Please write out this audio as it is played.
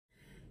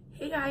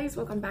guys,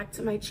 welcome back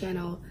to my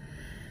channel.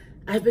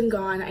 I've been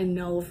gone, I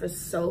know, for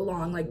so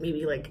long, like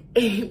maybe like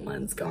 8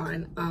 months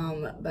gone,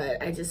 but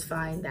I just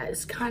find that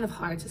it's kind of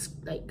hard to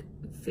like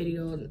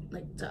video,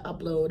 like to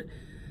upload.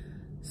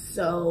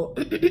 So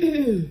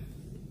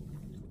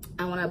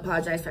I want to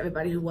apologize for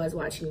everybody who was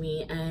watching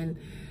me and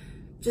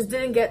just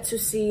didn't get to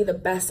see the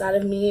best out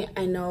of me.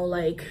 I know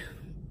like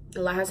a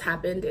lot has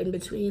happened in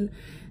between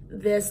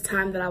this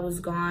time that I was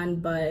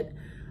gone, but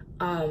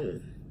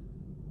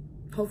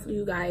hopefully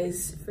you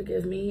guys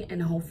forgive me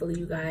and hopefully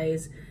you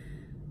guys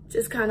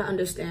just kind of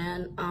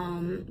understand.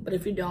 But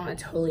if you don't, I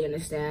totally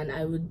understand.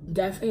 I would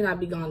definitely not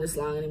be gone this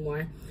long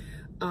anymore.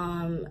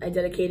 I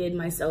dedicated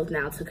myself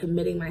now to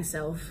committing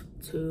myself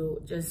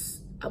to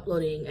just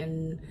uploading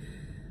and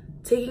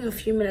taking a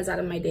few minutes out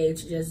of my day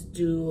to just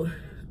do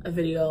a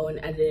video and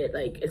edit it.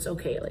 Like, it's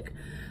okay. Like,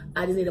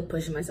 I just need to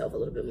push myself a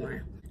little bit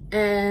more.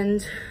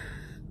 And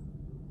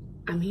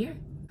I'm here.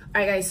 All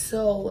right, guys,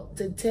 so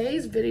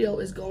today's video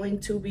is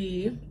going to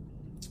be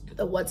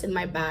the what's in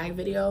my bag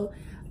video.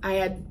 I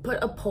had put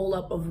a poll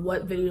up of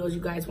what videos you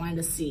guys wanted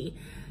to see,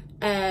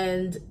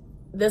 and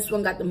this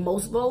one got the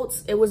most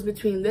votes. It was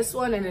between this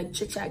one and a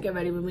chit chat get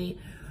ready with me,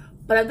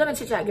 but I've done a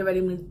chit chat get ready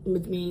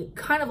with me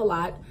kind of a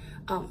lot.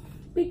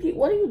 Vicky,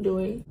 what are you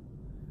doing?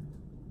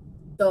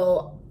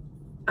 So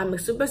I'm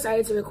super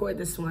excited to record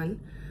this one.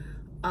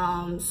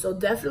 So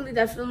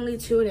definitely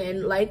tune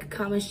in, like,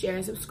 comment, share,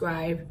 and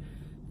subscribe,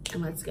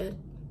 and let's get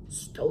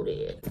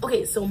started.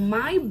 Okay, so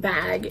my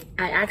bag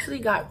I actually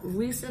got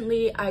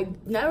recently. I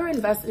never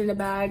invested in a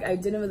bag. I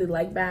didn't really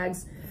like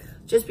bags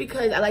just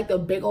because I like the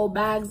big old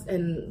bags,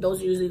 and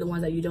those are usually the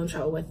ones that you don't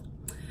travel with.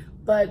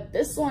 But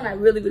this one I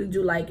really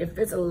do like. It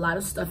fits a lot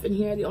of stuff in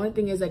here. The only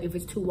thing is, like, if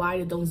it's too wide,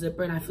 it don't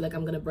zipper and I feel like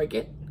I'm gonna break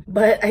it.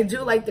 But I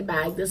do like the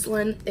bag. This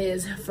one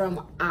is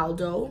from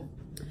Aldo.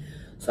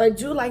 So I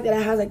do like that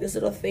it has like this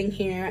little thing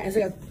here. It's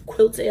like a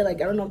quilted,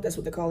 like, I don't know if that's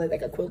what they call it,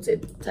 like a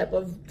quilted type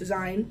of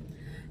design.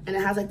 And it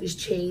has like these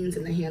chains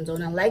in the handle.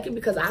 And I like it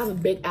because I have a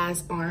big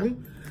ass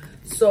arm.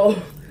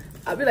 So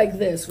I'll be like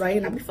this, right?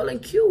 And I'll be feeling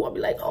cute. I'll be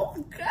like, oh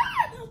God,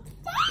 I'm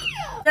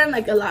fire. And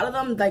like a lot of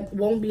them like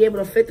won't be able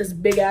to fit this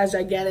big ass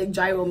gigantic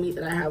gyro meat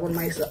that I have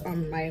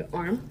on my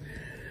arm.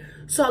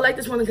 So I like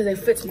this one because it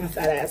fits my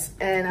fat ass.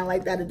 And I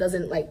like that it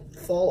doesn't like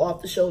fall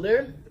off the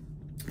shoulder.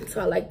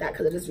 So I like that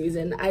because of this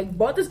reason. I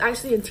bought this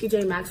actually in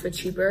TJ Maxx for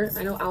cheaper.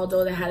 I know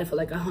Aldo, they had it for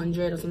like $100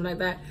 or something like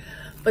that.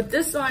 But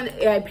this one,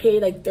 I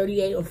paid like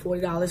 $38 or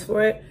 $40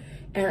 for it.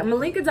 And I'm gonna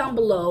link it down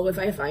below if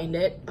I find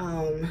it,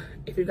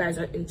 if you guys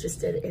are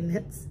interested in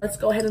it. Let's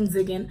go ahead and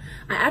dig in.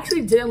 I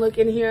actually didn't look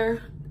in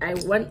here. I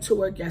went to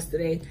work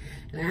yesterday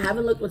and I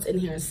haven't looked what's in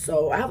here.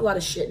 So I have a lot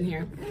of shit in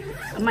here.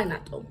 I might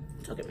not though,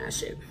 talking mad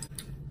shit.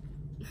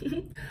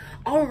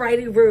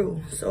 Alrighty,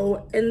 Roo.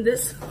 So in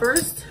this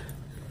first,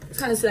 it's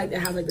kind of see like it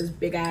has like this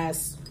big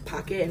ass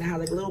pocket, and it has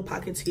like little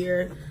pockets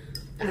here.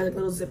 It has like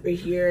little zipper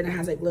here, and it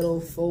has like little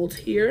folds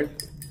here.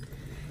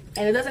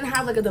 And it doesn't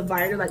have like a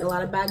divider like a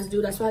lot of bags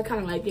do. That's why I kind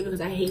of like it,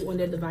 because I hate when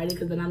they're divided,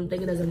 because then I'm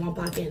thinking there's in one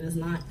pocket and it's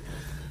not.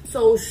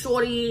 So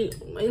shorty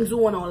ain't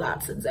doing all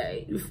that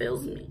today. You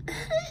feels me?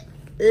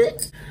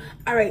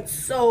 All right,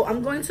 so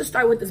I'm going to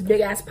start with this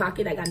big ass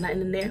pocket. I got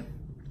nothing in there.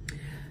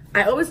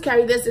 I always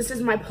carry this. This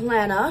is my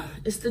planner.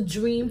 It's the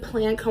Dream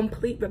Plan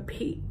Complete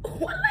Repeat.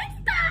 Oh, I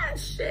like that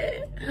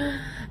shit.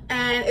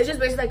 And it's just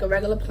basically like a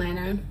regular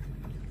planner.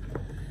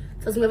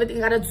 Tells me everything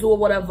I gotta do or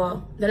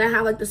whatever. Then I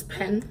have like this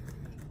pen.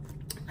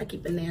 I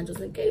keep it there just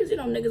in case, you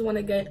know, niggas want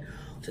to get,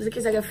 just in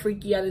case I get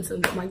freaky out into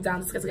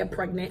McDonald's, just in case I get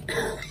pregnant.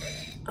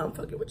 I'm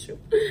fucking with you.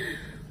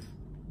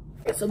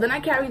 So then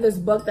I carry this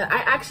book that I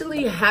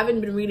actually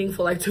haven't been reading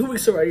for like 2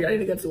 weeks already. I need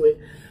to get to it.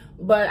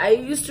 But I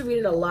used to read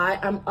it a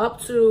lot. I'm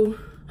up to,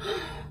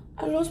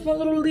 I lost my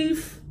little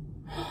leaf.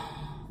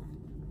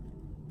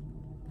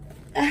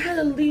 I had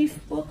a leaf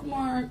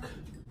bookmark.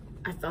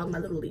 I found my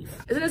little leaf.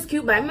 Isn't this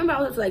cute? But I remember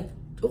I was like,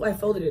 oh, I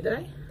folded it, did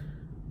I?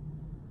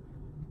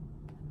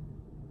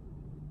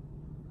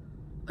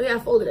 Oh yeah, I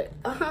folded it.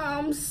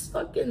 I'm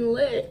fucking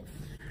lit.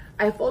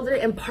 I folded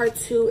it in part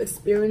 2,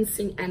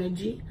 Experiencing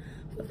Energy.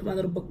 With my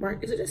little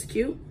bookmark. Is it just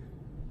cute?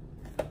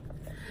 Isn't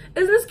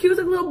this cute? It's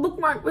like a little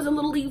bookmark with a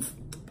little leaf.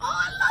 Oh,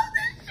 I love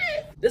this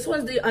shit. This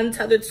one's The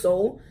Untethered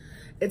Soul.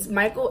 It's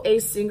Michael A.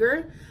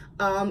 Singer.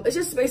 It's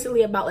just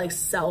basically about like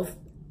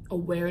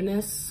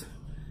self-awareness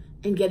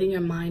and getting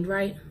your mind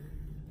right.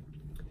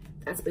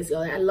 That's basically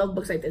all. I love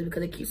books like this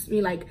because it keeps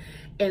me like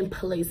in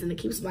place and it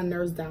keeps my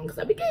nerves down because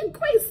I be getting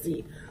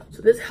crazy.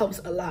 So this helps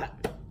a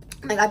lot.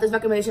 I got this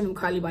recommendation from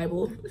Carly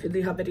Bible. If you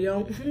did her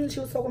video, she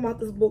was talking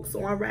about this book,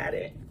 so I read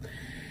it.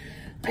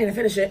 I didn't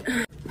finish it.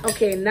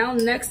 Okay, now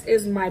next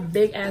is my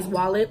big ass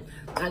wallet.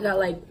 I got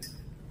like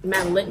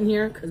mad lit in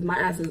here because my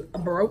ass is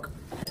broke.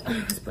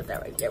 Let's put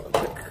that right there real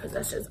quick because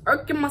that's just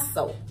irking my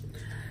soul.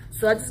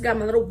 So I just got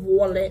my little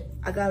wallet.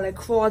 I got like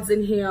cards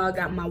in here. I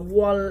got my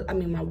wallet. I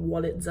mean my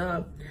wallet,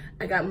 duh.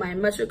 I got my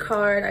Metro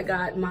card. I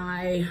got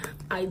my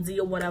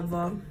ID or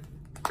whatever.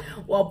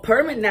 Well,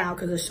 permit now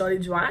because it's shorty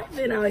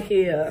driving out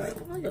here.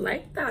 Oh, you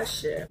like that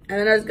shit. And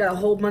then I just got a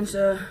whole bunch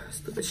of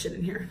stupid shit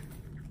in here.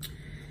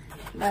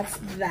 That's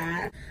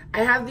that.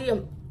 I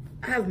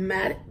have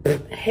mad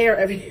hair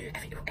everywhere.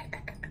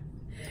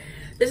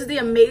 This is the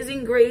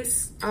Amazing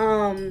Grace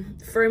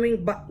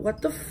firming,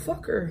 what the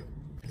fucker?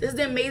 This is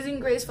the Amazing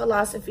Grace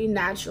Philosophy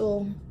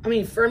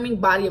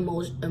firming body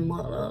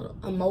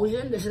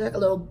emulsion. This is like a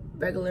little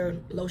regular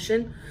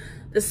lotion.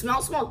 The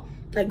smell smells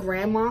like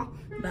grandma,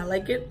 but I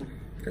like it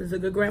because it's a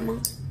good grandma.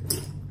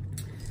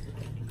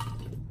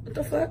 What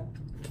the fuck?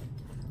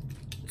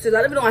 So a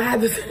lot of people don't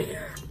have this in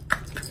here.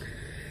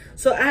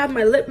 So I have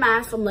my lip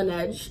mask from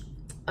Laneige.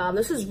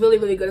 This is really,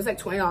 really good. It's like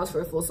 $20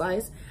 for a full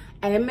size.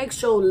 And it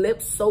makes your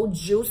lips so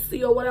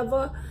juicy or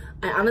whatever.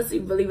 I honestly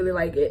really, really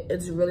like it.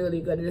 It's really,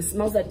 really good. And it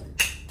smells like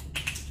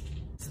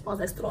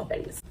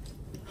strawberries.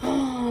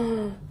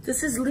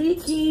 This is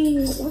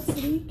leaking. What's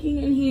leaking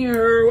in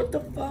here? What the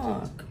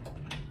fuck?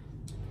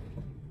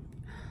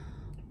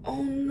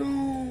 Oh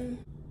no.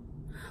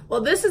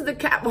 Well, this is the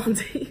Kat Von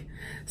D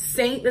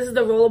Saint. This is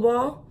the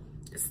rollerball.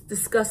 It's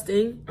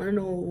disgusting. I don't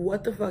know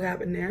what the fuck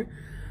happened there.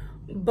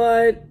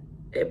 But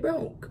it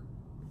broke.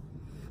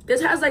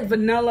 This has like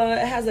vanilla.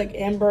 It has like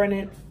amber in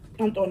it.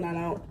 I'm throwing that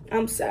out.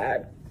 I'm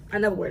sad. I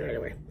never wear it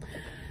anyway.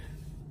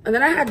 And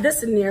then I had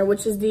this in there,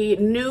 which is the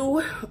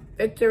new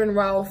Viktor and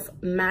Rolf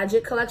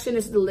Magic Collection.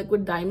 This is the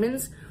Liquid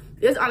Diamonds.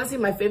 This is honestly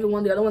my favorite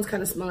one. The other ones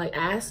kind of smell like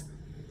ass.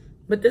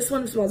 But this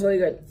one smells really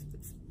good.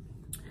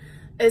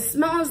 It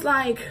smells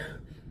like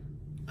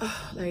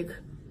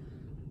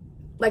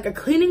a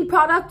cleaning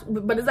product,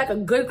 but it's like a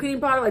good cleaning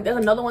product. Like there's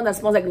another one that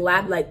smells like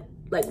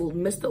like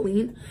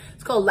Listerine.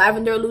 It's called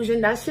Lavender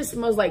Illusion. That shit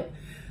smells like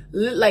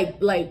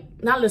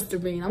not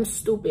Listerine. I'm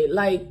stupid.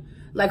 Like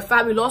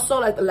Fabuloso,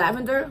 like the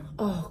lavender.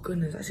 Oh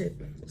goodness, that shit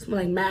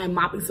smells like mad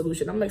mopping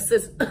solution. I'm like,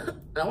 sis,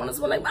 I want to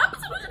smell like mopping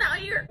solution out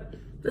here.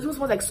 This one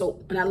smells like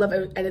soap, and I love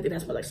anything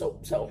that smells like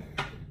soap. So,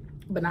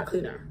 but not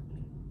cleaner.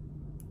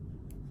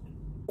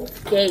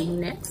 Okay,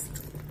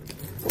 next.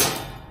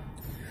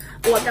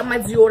 Oh, I got my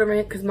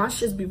deodorant because my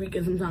shits be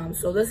leaking sometimes.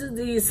 So this is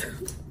these.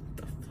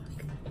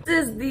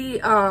 This is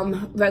the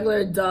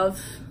regular Dove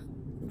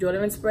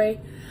deodorant spray.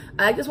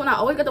 I like this one. I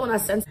always get the one I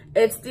sense.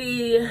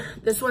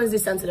 This one is the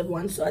sensitive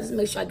one, so I just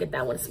make sure I get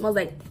that one. It smells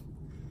like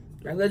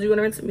regular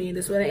deodorant to me.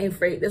 This one ain't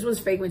this one's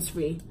fragrance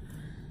free,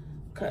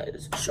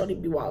 cause shorty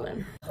be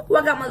wildin'. Oh,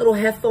 I got my little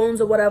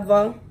headphones or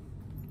whatever.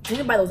 I need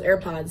to buy those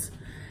AirPods.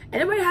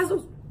 Anybody has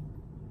those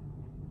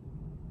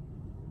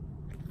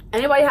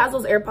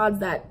AirPods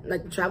that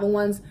like the travel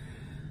ones?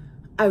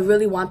 I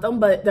really want them,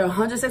 but they're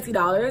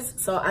 $160,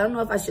 so I don't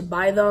know if I should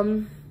buy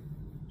them.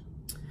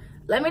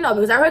 Let me know,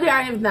 because I heard they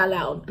aren't even that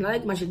loud, and I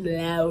like my shit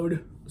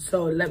loud.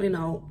 So let me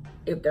know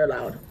if they're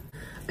loud.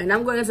 And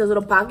I'm going into this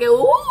little pocket.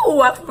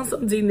 Ooh, I found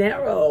some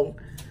dinero.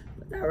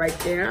 That right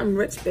there, I'm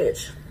rich,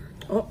 bitch.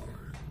 Oh,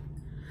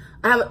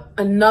 I have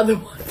another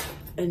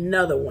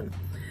one.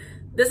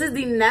 This is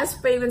the Nest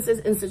Fragrances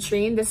in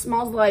Citrine. This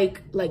smells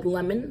like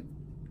lemon.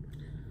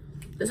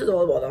 This is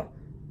all though.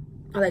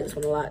 I like this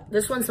one a lot.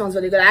 This one smells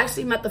really good. I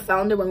actually met the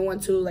founder when we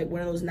went to like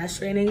one of those Nest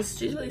trainings.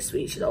 She's really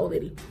sweet. She's an old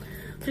lady.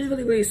 She's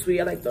really, really sweet.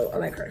 I like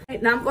her.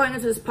 Right, now I'm going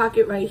into this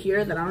pocket right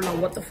here that I don't know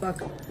what the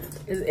fuck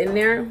is in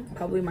there.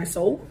 Probably my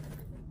soul.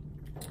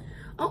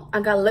 Oh,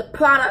 I got lip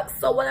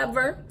products or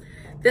whatever.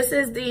 This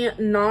is the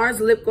NARS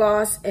lip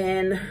gloss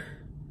in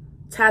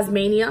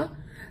Tasmania.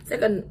 It's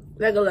like a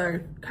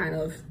regular kind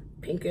of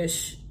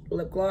pinkish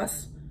lip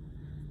gloss.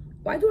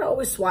 Why do I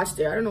always swatch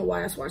there? I don't know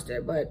why I swatched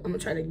there, but I'm gonna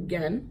try it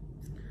again.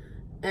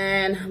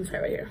 And I'm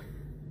sorry, right here,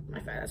 my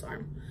fat ass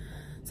arm.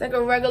 It's like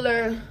a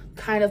regular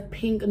kind of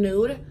pink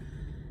nude,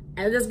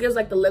 and it just gives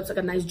like the lips like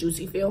a nice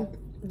juicy feel.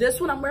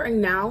 This one I'm wearing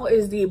now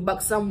is the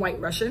Buxom White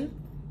Russian.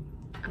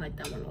 I like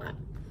that one a lot.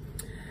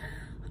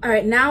 All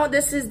right, now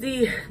this is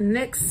the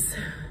NYX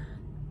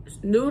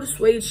nude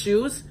suede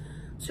shoes.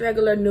 It's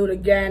regular nude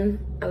again.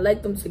 I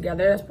like them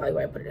together. That's probably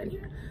why I put it in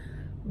here.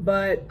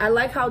 But I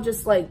like how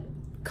just like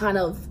kind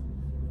of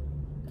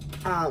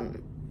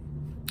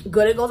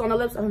good it goes on the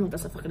lips. I don't know if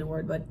that's a fucking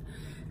word, but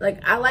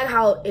like I like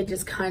how it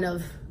just kind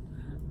of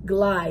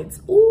glides.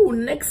 Ooh,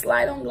 NYX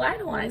slide on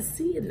glide on. I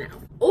see it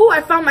now. Ooh,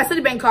 I found my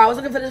Citibank card. I was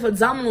looking for this for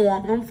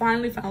Zamloa. I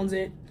finally found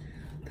it.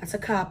 That's a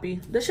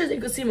copy. This shit, you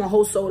can see my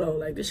whole soda.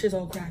 Like this shit's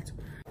all cracked.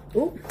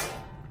 Ooh.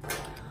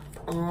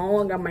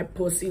 Oh, I got my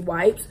Pussy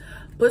Wipes.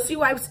 Pussy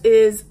Wipes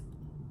is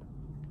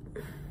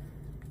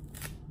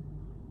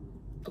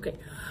okay.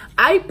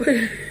 I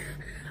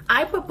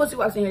put Pussy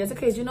Wipes in here just in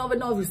case you never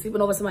know if you're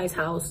sleeping over somebody's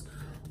house,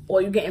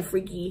 or you're getting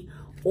freaky,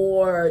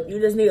 or you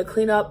just need to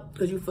clean up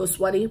because you feel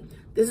sweaty.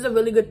 This is a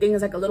really good thing.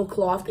 It's like a little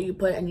cloth that you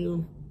put and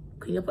you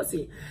clean your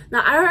pussy.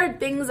 Now, I heard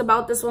things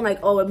about this one like,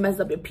 oh, it messes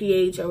up your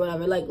pH or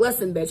whatever. Like,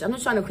 listen, bitch, I'm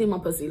just trying to clean my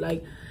pussy.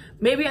 Like,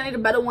 maybe I need a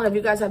better one. If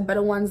you guys have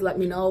better ones, let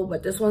me know.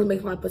 But this one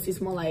makes my pussy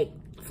smell like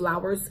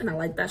flowers, and I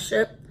like that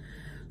shit.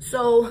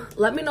 So,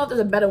 let me know if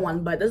there's a better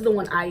one. But this is the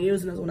one I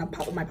use, and this is the one I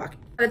pop in my pocket.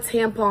 A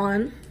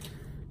tampon.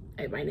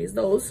 Everybody needs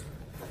those.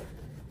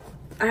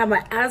 I have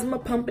my asthma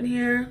pump in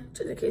here,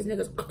 just in case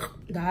niggas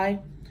die.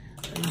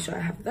 Let me sure I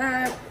have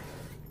that.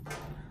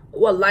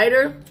 Ooh, a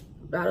lighter.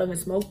 I don't even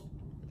smoke.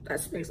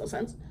 That makes no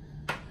sense.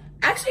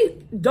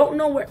 Actually, don't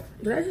know where.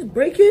 Did I just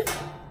break it?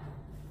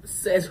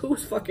 Says,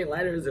 whose fucking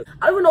lighter is it?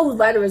 I don't even know whose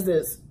lighter is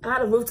this. I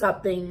had a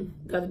rooftop thing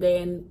the other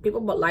day and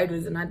people bought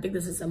lighters and I think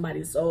this is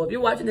somebody's. So if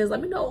you're watching this,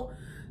 let me know.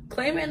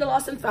 Claim it in the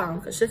lost and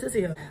found because shit is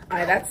here. All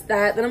right, that's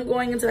that. Then I'm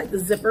going into like the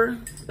zipper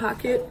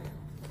pocket.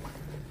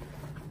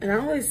 And I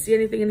don't really see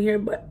anything in here,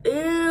 but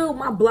ew,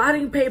 my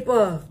blotting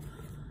paper.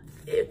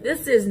 Ew,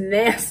 this is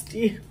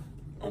nasty.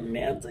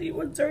 Amanda,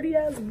 you a dirty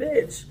ass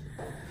bitch.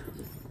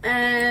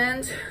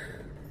 And,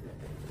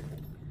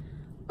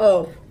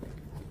 oh,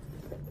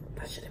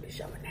 I shouldn't be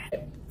showing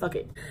that. Fuck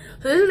it.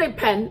 So this is a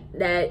pen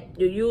that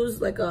you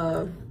use like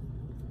a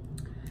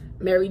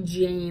Mary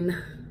Jane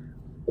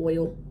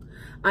oil.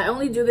 I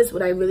only do this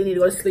when I really need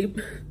to go to sleep.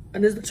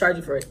 And this is the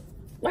charger for it.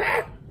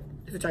 What?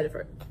 It's the charger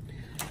for it.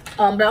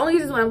 But I only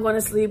use this when I'm going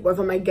to sleep or if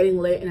I'm like getting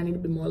lit and I need to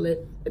be more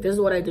lit. But this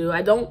is what I do.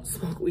 I don't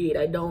smoke weed.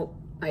 I don't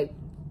like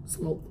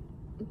smoke.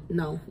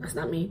 No, that's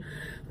not me.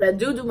 But I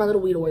do my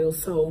little weed oil.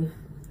 So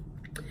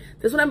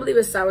this one I believe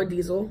is sour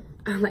diesel.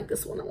 I like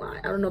this one a lot.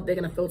 I don't know if they're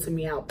going to filter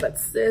me out. But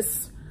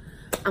this,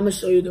 I'm going to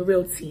show you the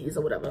real teas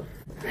or whatever.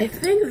 I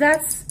think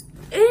that's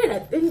it. I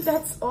think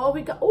that's all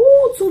we got.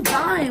 Oh, 2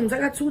 dimes. I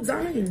got 2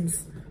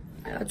 dimes.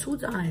 I got 2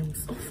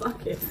 dimes. Oh,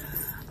 fuck it.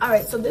 All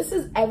right, so this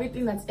is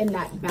everything that's in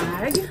that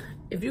bag.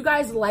 If you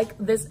guys like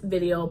this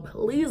video,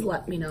 please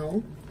let me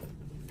know.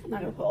 I'm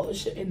not gonna put all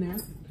this shit in there.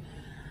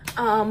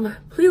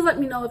 Please let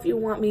me know if you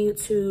want me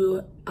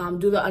to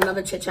do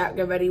another chit chat,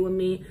 get ready with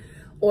me,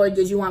 or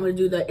did you want me to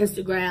do the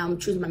Instagram,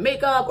 choose my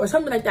makeup, or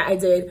something like that I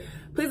did.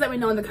 Please let me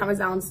know in the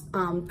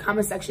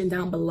comment section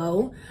down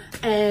below.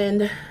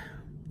 And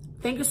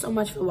thank you so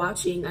much for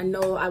watching. I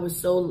know I was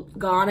so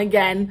gone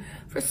again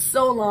for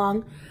so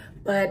long,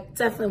 but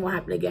definitely won't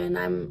happen again.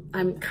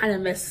 I'm kind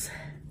of miss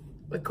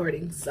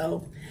recording.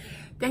 So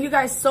thank you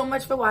guys so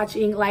much for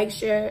watching. Like,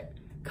 share,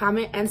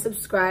 comment, and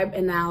subscribe.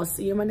 And I'll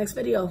see you in my next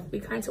video. Be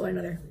kind to one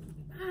another.